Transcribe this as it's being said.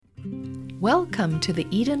Welcome to the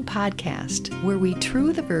Eden Podcast, where we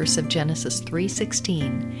true the verse of Genesis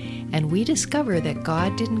 3:16, and we discover that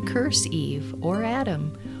God didn't curse Eve or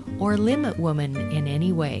Adam or limit woman in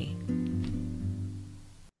any way.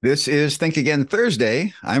 This is Think Again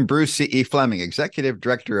Thursday. I'm Bruce C.E. Fleming, Executive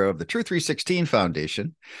Director of the True 316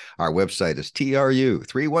 Foundation. Our website is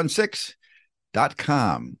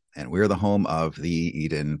tru316.com, and we're the home of the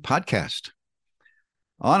Eden Podcast.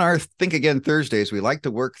 On our Think Again Thursdays, we like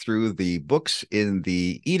to work through the books in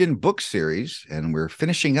the Eden book series, and we're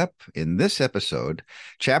finishing up in this episode,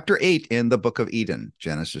 Chapter 8 in the Book of Eden,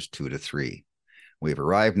 Genesis 2-3. We've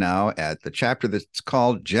arrived now at the chapter that's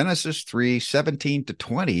called Genesis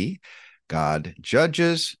 3:17-20. God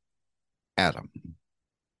judges Adam.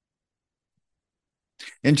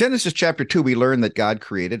 In Genesis chapter 2, we learn that God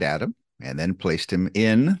created Adam and then placed him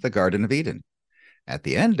in the Garden of Eden. At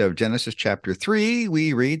the end of Genesis chapter 3,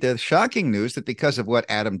 we read the shocking news that because of what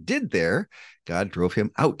Adam did there, God drove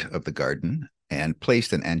him out of the garden and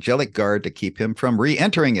placed an angelic guard to keep him from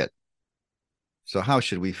re-entering it. So how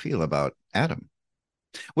should we feel about Adam?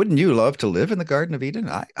 Wouldn't you love to live in the Garden of Eden?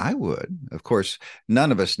 I would. Of course,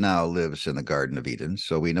 none of us now lives in the Garden of Eden,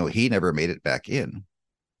 so we know he never made it back in.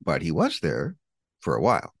 But he was there for a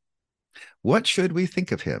while. What should we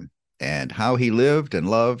think of him and how he lived and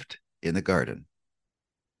loved in the garden?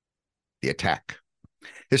 The attack.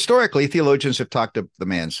 Historically, theologians have talked of the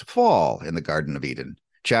man's fall in the Garden of Eden.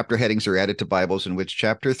 Chapter headings are added to Bibles in which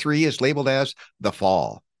chapter 3 is labeled as the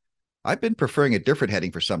fall. I've been preferring a different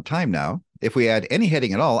heading for some time now. If we add any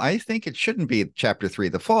heading at all, I think it shouldn't be chapter 3,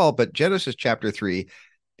 the fall, but Genesis chapter 3,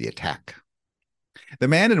 the attack. The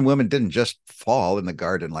man and woman didn't just fall in the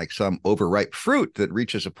garden like some overripe fruit that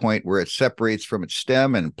reaches a point where it separates from its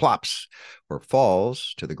stem and plops or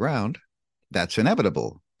falls to the ground. That's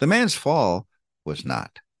inevitable. The man's fall was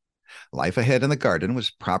not. Life ahead in the garden was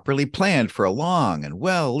properly planned for a long and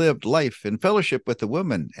well-lived life in fellowship with the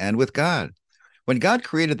woman and with God. When God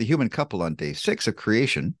created the human couple on day 6 of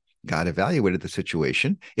creation, God evaluated the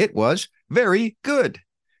situation. It was very good.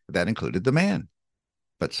 That included the man.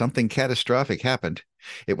 But something catastrophic happened.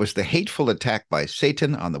 It was the hateful attack by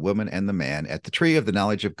Satan on the woman and the man at the tree of the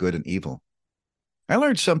knowledge of good and evil. I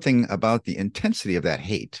learned something about the intensity of that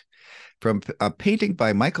hate from a painting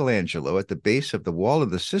by Michelangelo at the base of the wall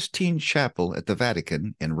of the Sistine Chapel at the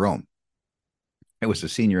Vatican in Rome. I was a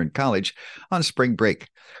senior in college on spring break.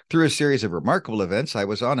 Through a series of remarkable events, I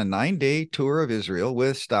was on a 9-day tour of Israel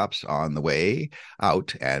with stops on the way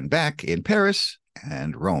out and back in Paris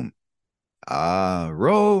and Rome.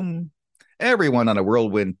 Rome. Everyone on a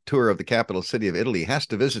whirlwind tour of the capital city of Italy has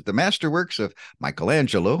to visit the masterworks of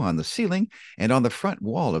Michelangelo on the ceiling and on the front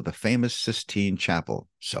wall of the famous Sistine Chapel.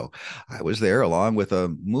 So I was there along with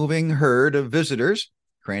a moving herd of visitors,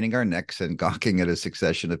 craning our necks and gawking at a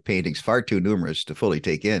succession of paintings far too numerous to fully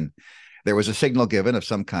take in. There was a signal given of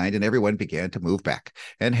some kind, and everyone began to move back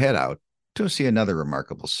and head out to see another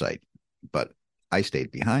remarkable sight. But I stayed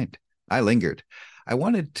behind. I lingered. I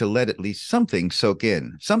wanted to let at least something soak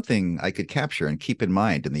in, something I could capture and keep in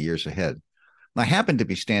mind in the years ahead. I happened to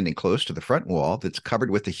be standing close to the front wall that's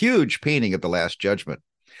covered with a huge painting of the Last Judgment.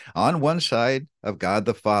 On one side of God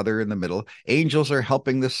the Father in the middle, angels are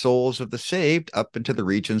helping the souls of the saved up into the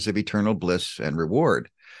regions of eternal bliss and reward.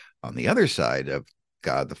 On the other side of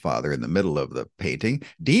God the Father in the middle of the painting,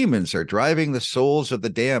 demons are driving the souls of the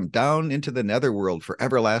damned down into the netherworld for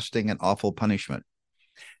everlasting and awful punishment.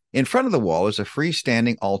 In front of the wall is a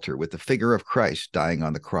freestanding altar with the figure of Christ dying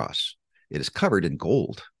on the cross. It is covered in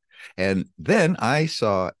gold. And then I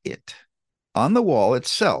saw it. On the wall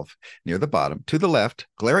itself, near the bottom, to the left,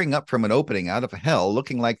 glaring up from an opening out of hell,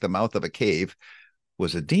 looking like the mouth of a cave,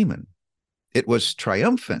 was a demon. It was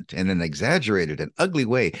triumphant in an exaggerated and ugly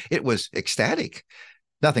way. It was ecstatic.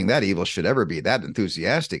 Nothing that evil should ever be that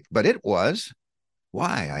enthusiastic, but it was.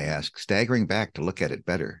 Why? I asked, staggering back to look at it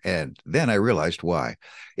better. And then I realized why.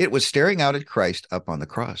 It was staring out at Christ up on the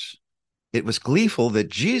cross. It was gleeful that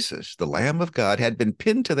Jesus, the Lamb of God, had been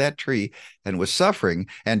pinned to that tree and was suffering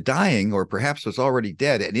and dying, or perhaps was already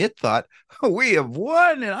dead. And it thought, we have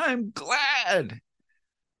won, and I'm glad.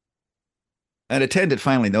 An attendant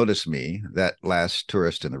finally noticed me, that last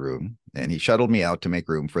tourist in the room, and he shuttled me out to make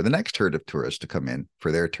room for the next herd of tourists to come in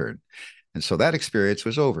for their turn. And so that experience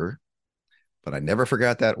was over. But I never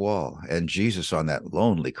forgot that wall and Jesus on that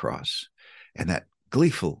lonely cross and that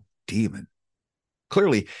gleeful demon.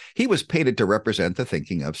 Clearly, he was painted to represent the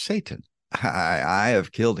thinking of Satan. I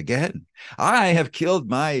have killed again. I have killed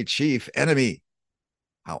my chief enemy.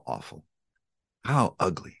 How awful. How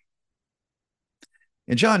ugly.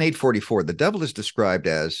 In John 8:44, the devil is described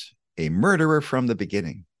as a murderer from the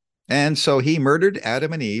beginning. And so he murdered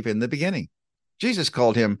Adam and Eve in the beginning. Jesus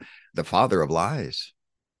called him the father of lies.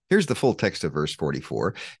 Here's the full text of verse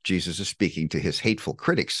 44. Jesus is speaking to his hateful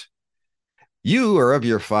critics. You are of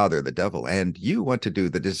your father, the devil, and you want to do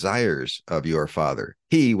the desires of your father.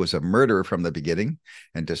 He was a murderer from the beginning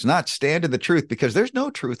and does not stand in the truth because there's no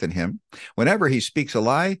truth in him. Whenever he speaks a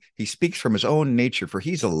lie, he speaks from his own nature, for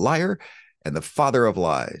he's a liar and the father of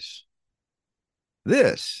lies.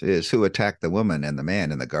 This is who attacked the woman and the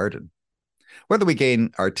man in the garden. Whether we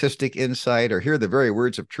gain artistic insight or hear the very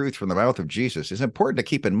words of truth from the mouth of Jesus, is important to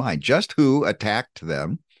keep in mind just who attacked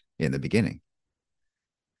them in the beginning.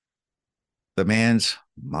 The man's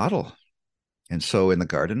model. And so in the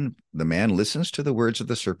garden, the man listens to the words of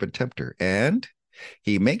the serpent tempter, and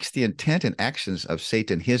he makes the intent and actions of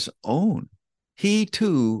Satan his own. He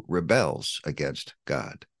too rebels against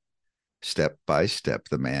God. Step by step,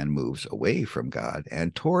 the man moves away from God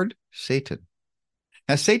and toward Satan.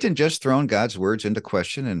 Has Satan just thrown God's words into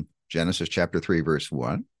question in Genesis chapter 3, verse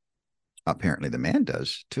 1? Apparently the man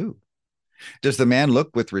does too. Does the man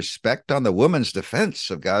look with respect on the woman's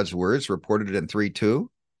defense of God's words reported in 3:2?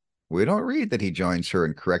 We don't read that he joins her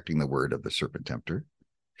in correcting the word of the serpent tempter.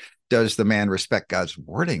 Does the man respect God's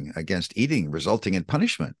warning against eating, resulting in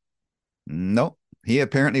punishment? No, he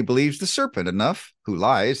apparently believes the serpent enough, who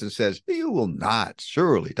lies and says, you will not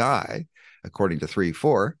surely die, according to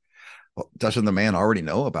 3:4. Well, doesn't the man already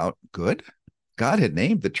know about good? God had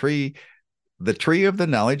named the tree of the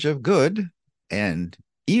knowledge of good and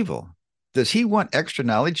evil. Does he want extra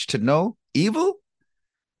knowledge to know evil?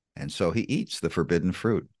 And so he eats the forbidden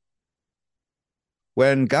fruit.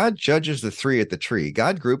 When God judges the three at the tree,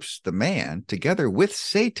 God groups the man together with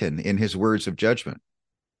Satan in his words of judgment.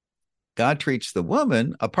 God treats the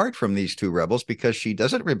woman apart from these two rebels because she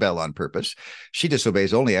doesn't rebel on purpose. She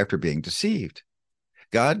disobeys only after being deceived.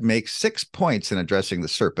 God makes 6 points in addressing the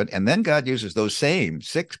serpent, and then God uses those same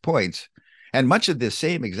 6 points and much of the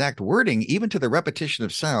same exact wording, even to the repetition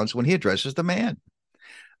of sounds, when he addresses the man.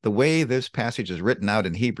 The way this passage is written out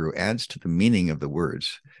in Hebrew adds to the meaning of the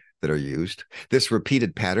words that are used. This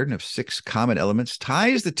repeated pattern of 6 common elements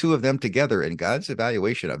ties the two of them together in God's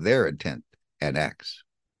evaluation of their intent and acts.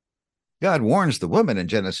 God warns the woman in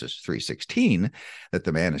Genesis 3:16 that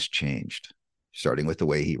the man has changed, starting with the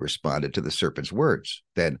way he responded to the serpent's words,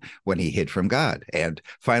 then when he hid from God, and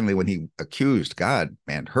finally when he accused God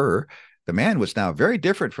and her. The man was now very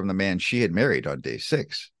different from the man she had married on day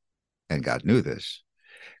 6, and God knew this.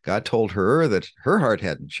 God told her that her heart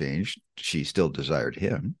hadn't changed. She still desired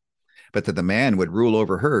him, but that the man would rule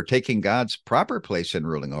over her, taking God's proper place in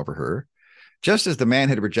ruling over her, just as the man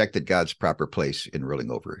had rejected God's proper place in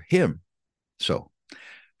ruling over him. So,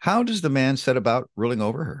 how does the man set about ruling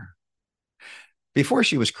over her? Before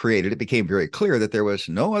she was created, it became very clear that there was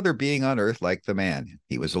no other being on earth like the man.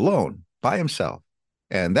 He was alone, by himself,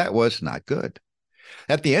 and that was not good.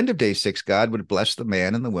 At the end of day 6, God would bless the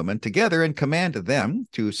man and the woman together and command them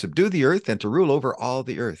to subdue the earth and to rule over all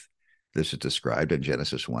the earth. This is described in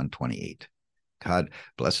Genesis 1:28. God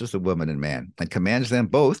blesses the woman and man and commands them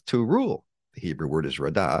both to rule. The Hebrew word is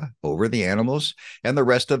radah, over the animals and the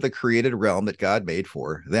rest of the created realm that God made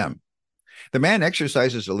for them. The man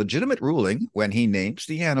exercises a legitimate ruling when he names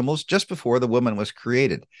the animals just before the woman was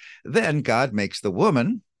created. Then God makes the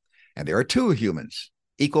woman, and there are 2 humans,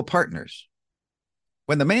 equal partners.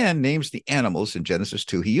 When the man names the animals in Genesis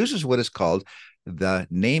 2, he uses what is called the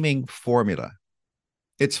naming formula.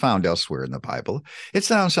 It's found elsewhere in the Bible. It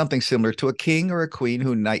sounds something similar to a king or a queen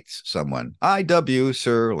who knights someone. I.W.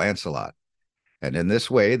 Sir Lancelot. And in this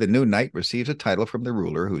way, the new knight receives a title from the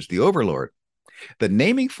ruler who's the overlord. The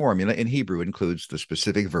naming formula in Hebrew includes the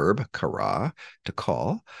specific verb, kara, to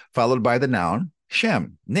call, followed by the noun,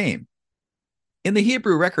 shem, name. In the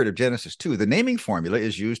Hebrew record of Genesis 2, the naming formula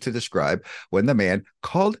is used to describe when the man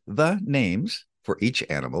called the names for each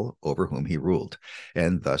animal over whom he ruled,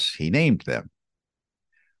 and thus he named them.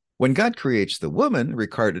 When God creates the woman,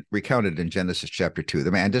 recounted in Genesis chapter 2, the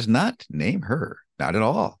man does not name her, not at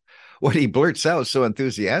all. What he blurts out so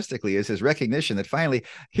enthusiastically is his recognition that finally,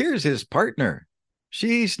 here's his partner.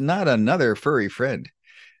 She's not another furry friend.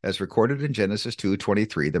 As recorded in Genesis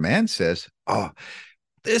 2:23, the man says, oh,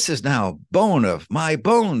 this is now bone of my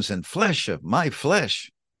bones and flesh of my flesh.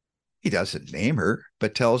 He doesn't name her,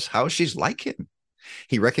 but tells how she's like him.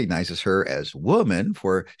 He recognizes her as woman,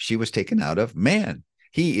 for she was taken out of man.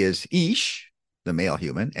 He is Ish, the male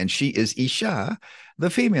human, and she is Isha, the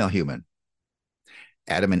female human.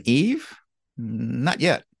 Adam and Eve? Not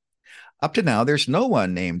yet. Up to now, there's no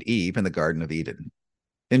one named Eve in the Garden of Eden.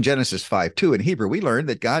 In Genesis 5:2 in Hebrew, we learned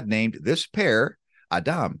that God named this pair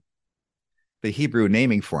Adam. The Hebrew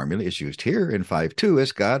naming formula is used here in 5:2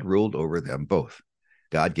 as God ruled over them both.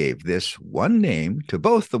 God gave this one name to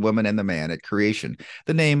both the woman and the man at creation.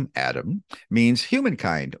 The name Adam means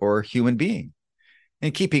humankind or human being.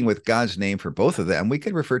 In keeping with God's name for both of them, we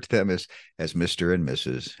can refer to them as Mr. and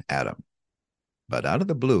Mrs. Adam. But out of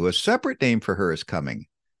the blue, a separate name for her is coming.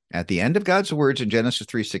 At the end of God's words in Genesis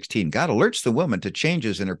 3:16, God alerts the woman to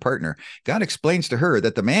changes in her partner. God explains to her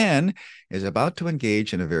that the man is about to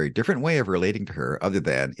engage in a very different way of relating to her other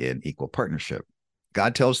than in equal partnership.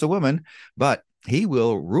 God tells the woman, but he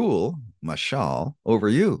will rule, mashal, over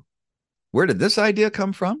you. Where did this idea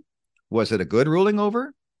come from? Was it a good ruling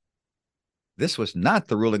over? This was not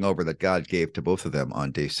the ruling over that God gave to both of them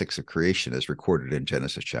on day 6 of creation as recorded in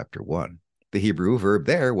Genesis chapter 1. The Hebrew verb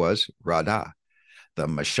there was radah. The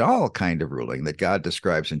mashal kind of ruling that God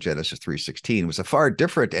describes in Genesis 3:16 was a far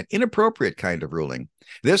different and inappropriate kind of ruling.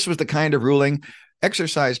 This was the kind of ruling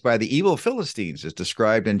exercised by the evil Philistines, as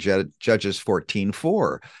described in Judges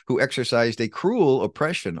 14:4, who exercised a cruel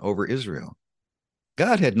oppression over Israel.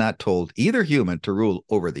 God had not told either human to rule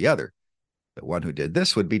over the other. The one who did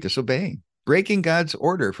this would be disobeying, breaking God's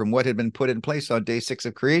order from what had been put in place on day 6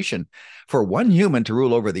 of creation. For one human to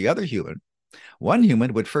rule over the other human, one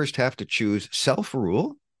human would first have to choose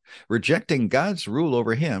self-rule, rejecting God's rule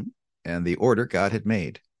over him and the order God had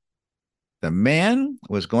made. The man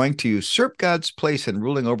was going to usurp God's place in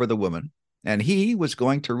ruling over the woman, and he was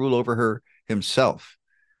going to rule over her himself.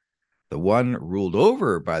 The one ruled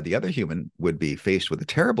over by the other human would be faced with a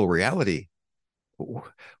terrible reality.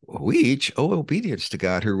 We each owe obedience to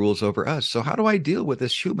God who rules over us. So how do I deal with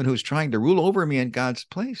this human who's trying to rule over me in God's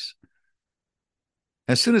place?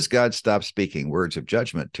 As soon as God stopped speaking words of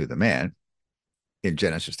judgment to the man in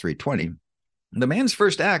Genesis 3:20, the man's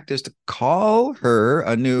first act is to call her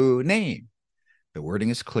a new name. The wording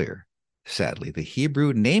is clear. Sadly, the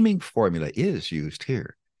Hebrew naming formula is used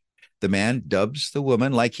here. The man dubs the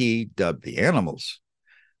woman like he dubbed the animals.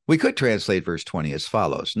 We could translate verse 20 as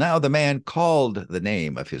follows. Now the man called the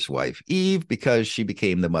name of his wife Eve because she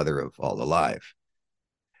became the mother of all alive.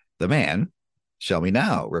 The man, shall we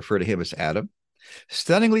now refer to him as Adam,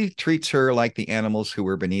 stunningly treats her like the animals who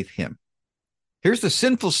were beneath him. Here's the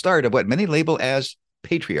sinful start of what many label as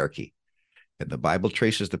patriarchy. And the Bible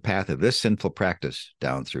traces the path of this sinful practice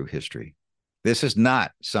down through history. This is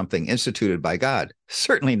not something instituted by God.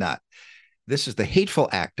 Certainly not. This is the hateful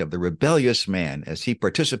act of the rebellious man as he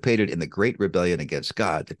participated in the great rebellion against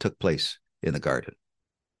God that took place in the garden.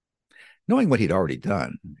 Knowing what he'd already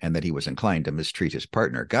done and that he was inclined to mistreat his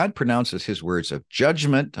partner, God pronounces his words of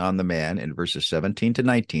judgment on the man in verses 17 to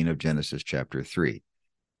 19 of Genesis chapter 3.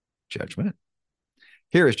 Judgment.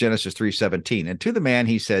 Here is Genesis 3:17. And to the man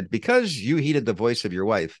he said, because you heeded the voice of your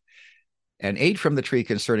wife and ate from the tree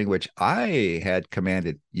concerning which I had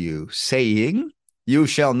commanded you, saying, you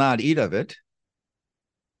shall not eat of it.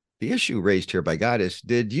 The issue raised here by God is,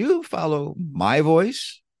 did you follow my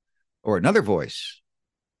voice or another voice?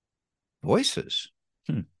 Voices.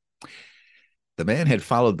 The man had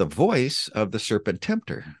followed the voice of the serpent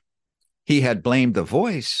tempter. He had blamed the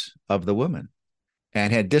voice of the woman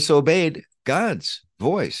and had disobeyed God's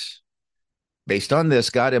voice. Based on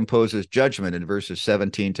this, God imposes judgment in verses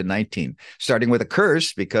 17 to 19, starting with a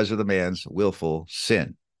curse because of the man's willful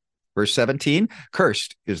sin. Verse 17,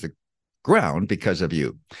 cursed is the ground because of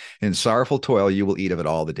you. In sorrowful toil you will eat of it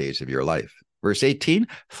all the days of your life. Verse 18,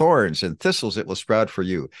 thorns and thistles it will sprout for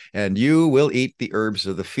you, and you will eat the herbs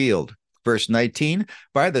of the field. Verse 19,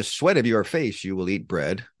 by the sweat of your face you will eat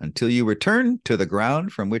bread until you return to the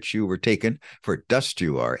ground from which you were taken, for dust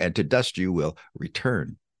you are, and to dust you will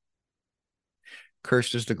return.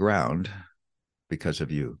 Cursed is the ground because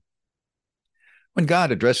of you. When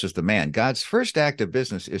God addresses the man, God's first act of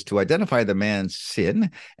business is to identify the man's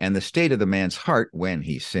sin and the state of the man's heart when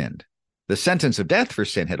he sinned. The sentence of death for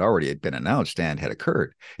sin had already been announced and had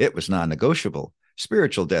occurred. It was non-negotiable.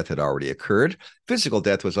 Spiritual death had already occurred. Physical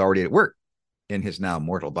death was already at work in his now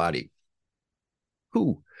mortal body.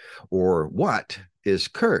 Who or what is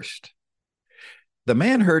cursed? The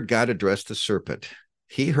man heard God address the serpent.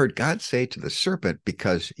 He heard God say to the serpent,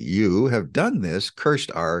 because you have done this,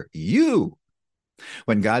 cursed are you.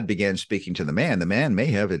 When God began speaking to the man may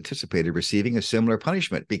have anticipated receiving a similar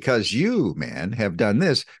punishment. Because you, man, have done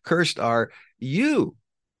this, cursed are you.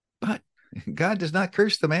 But God does not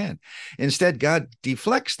curse the man. Instead, God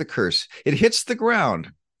deflects the curse. It hits the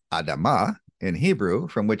ground, Adamah, in Hebrew,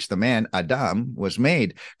 from which the man Adam was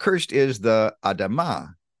made. Cursed is the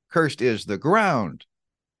Adamah. Cursed is the ground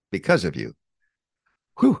because of you.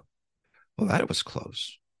 Whew. Well, that was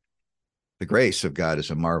close. The grace of God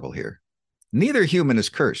is a marvel here. Neither human is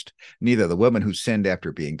cursed, neither the woman who sinned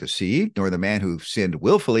after being deceived, nor the man who sinned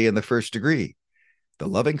willfully in the first degree. The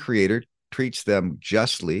loving Creator treats them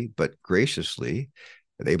justly but graciously.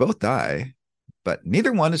 They both die, but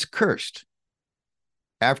neither one is cursed.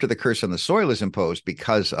 After the curse on the soil is imposed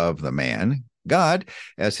because of the man, God,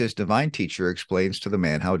 as his divine teacher, explains to the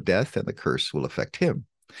man how death and the curse will affect him.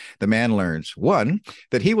 The man learns, 1,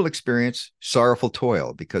 that he will experience sorrowful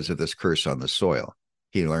toil because of this curse on the soil.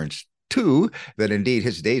 He learns, 2, that indeed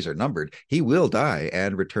his days are numbered. He will die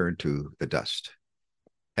and return to the dust.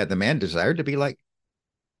 Had the man desired to be like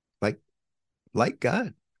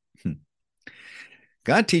God?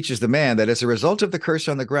 God teaches the man that as a result of the curse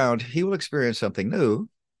on the ground, he will experience something new,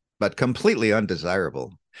 but completely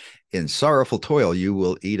undesirable. In sorrowful toil, you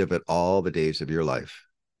will eat of it all the days of your life.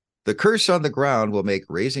 The curse on the ground will make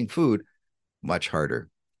raising food much harder.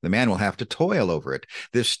 The man will have to toil over it.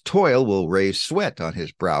 This toil will raise sweat on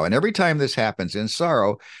his brow, and every time this happens in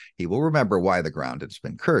sorrow, he will remember why the ground has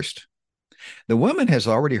been cursed. The woman has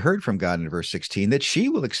already heard from God in verse 16 that she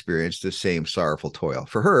will experience the same sorrowful toil.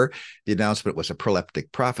 For her, the announcement was a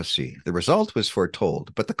proleptic prophecy. The result was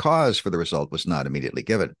foretold, but the cause for the result was not immediately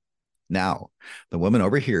given. Now, the woman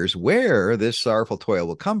overhears where this sorrowful toil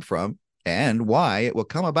will come from and why it will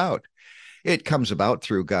come about. It comes about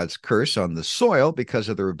through God's curse on the soil because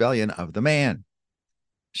of the rebellion of the man.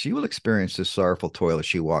 She will experience this sorrowful toil as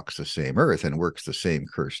she walks the same earth and works the same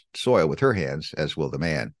cursed soil with her hands, as will the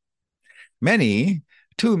man.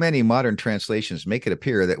 Too many modern translations make it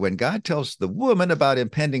appear that when God tells the woman about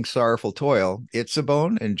impending sorrowful toil,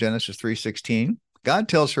 Itzabon in Genesis 3:16, God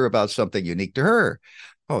tells her about something unique to her.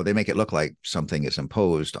 Oh, they make it look like something is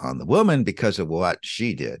imposed on the woman because of what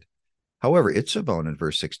she did. However, Itzabon in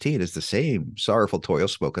verse 16 is the same sorrowful toil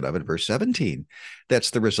spoken of in verse 17. That's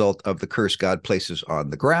the result of the curse God places on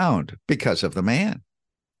the ground because of the man.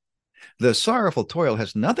 The sorrowful toil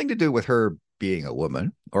has nothing to do with her being a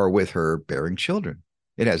woman or with her bearing children.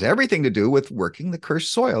 It has everything to do with working the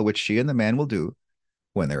cursed soil, which she and the man will do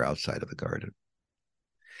when they're outside of the garden.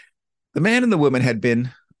 The man and the woman had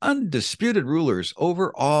been undisputed rulers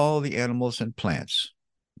over all the animals and plants.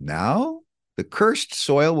 Now, the cursed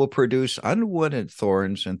soil will produce unwanted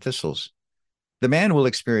thorns and thistles. The man will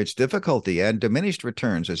experience difficulty and diminished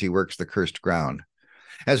returns as he works the cursed ground.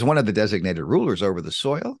 As one of the designated rulers over the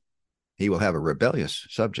soil, he will have a rebellious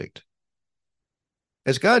subject.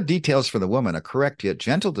 As God details for the woman a correct yet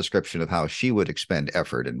gentle description of how she would expend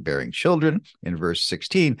effort in bearing children in verse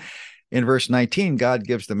 16, in verse 19, God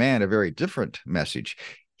gives the man a very different message.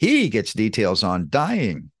 He gets details on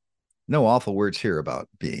dying. No awful words here about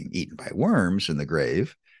being eaten by worms in the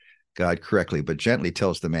grave. God correctly but gently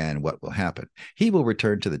tells the man what will happen. He will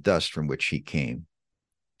return to the dust from which he came.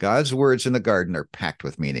 God's words in the garden are packed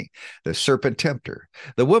with meaning. The serpent tempter,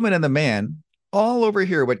 the woman, and the man all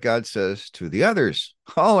overhear what God says to the others.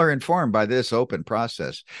 All are informed by this open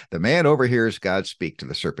process. The man overhears God speak to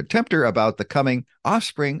the serpent tempter about the coming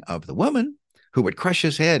offspring of the woman who would crush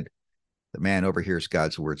his head. The man overhears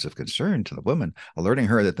God's words of concern to the woman, alerting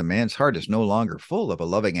her that the man's heart is no longer full of a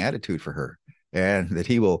loving attitude for her, and that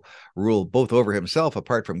he will rule both over himself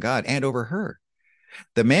apart from God and over her.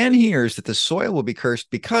 The man hears that the soil will be cursed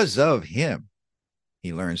because of him.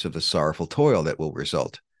 He learns of the sorrowful toil that will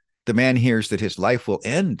result. The man hears that his life will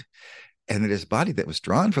end and that his body that was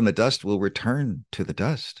drawn from the dust will return to the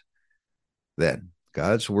dust. Then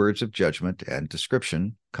God's words of judgment and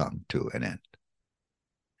description come to an end.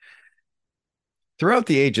 Throughout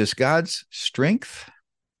the ages, God's strength,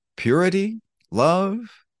 purity, love,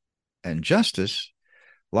 and justice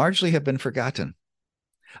largely have been forgotten.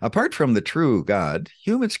 Apart from the true God,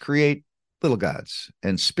 humans create little gods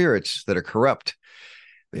and spirits that are corrupt.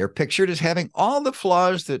 They are pictured as having all the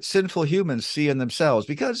flaws that sinful humans see in themselves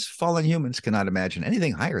because fallen humans cannot imagine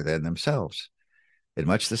anything higher than themselves. In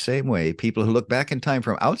much the same way, people who look back in time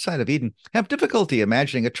from outside of Eden have difficulty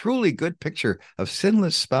imagining a truly good picture of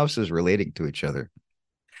sinless spouses relating to each other.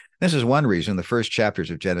 This is one reason the first chapters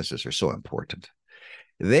of Genesis are so important.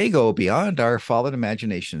 They go beyond our fallen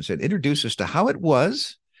imaginations and introduce us to how it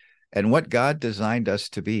was and what God designed us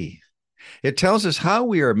to be. It tells us how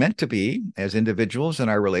we are meant to be as individuals in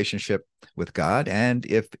our relationship with God, and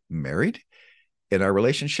if married, in our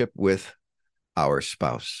relationship with our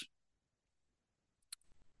spouse.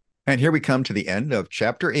 And here we come to the end of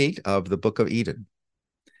chapter 8 of the Book of Eden.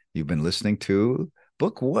 You've been listening to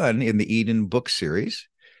book 1 in the Eden book series,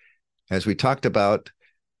 as we talked about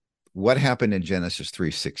what happened in Genesis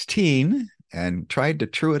 3:16 and tried to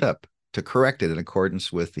true it up, to correct it in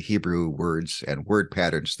accordance with the Hebrew words and word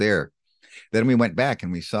patterns there. Then we went back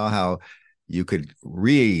and we saw how You could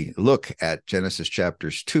re-look at Genesis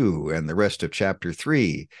chapters 2 and the rest of chapter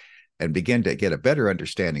 3 and begin to get a better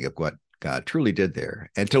understanding of what God truly did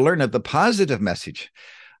there, and to learn of the positive message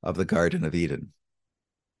of the Garden of Eden.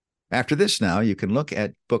 After this now, you can look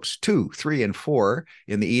at books 2, 3, and 4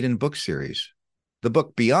 in the Eden book series. The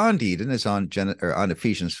book Beyond Eden is on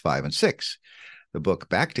Ephesians 5 and 6. The book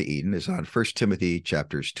Back to Eden is on 1 Timothy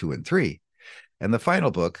chapters 2 and 3. And the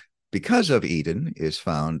final book, Because of Eden,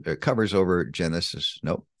 covers 1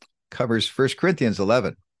 Corinthians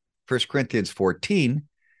 11, 1 Corinthians 14,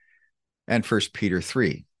 and 1 Peter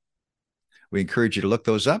 3. We encourage you to look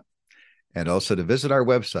those up and also to visit our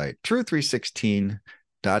website,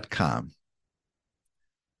 true316.com.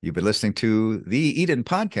 You've been listening to the Eden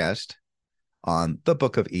Podcast on the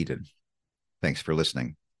Book of Eden. Thanks for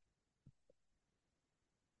listening.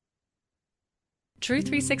 True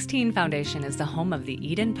 316 Foundation is the home of the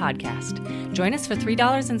Eden Podcast. Join us for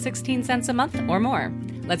 $3.16 a month or more.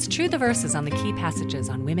 Let's true the verses on the key passages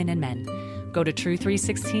on women and men. Go to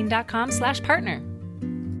true316.com/partner.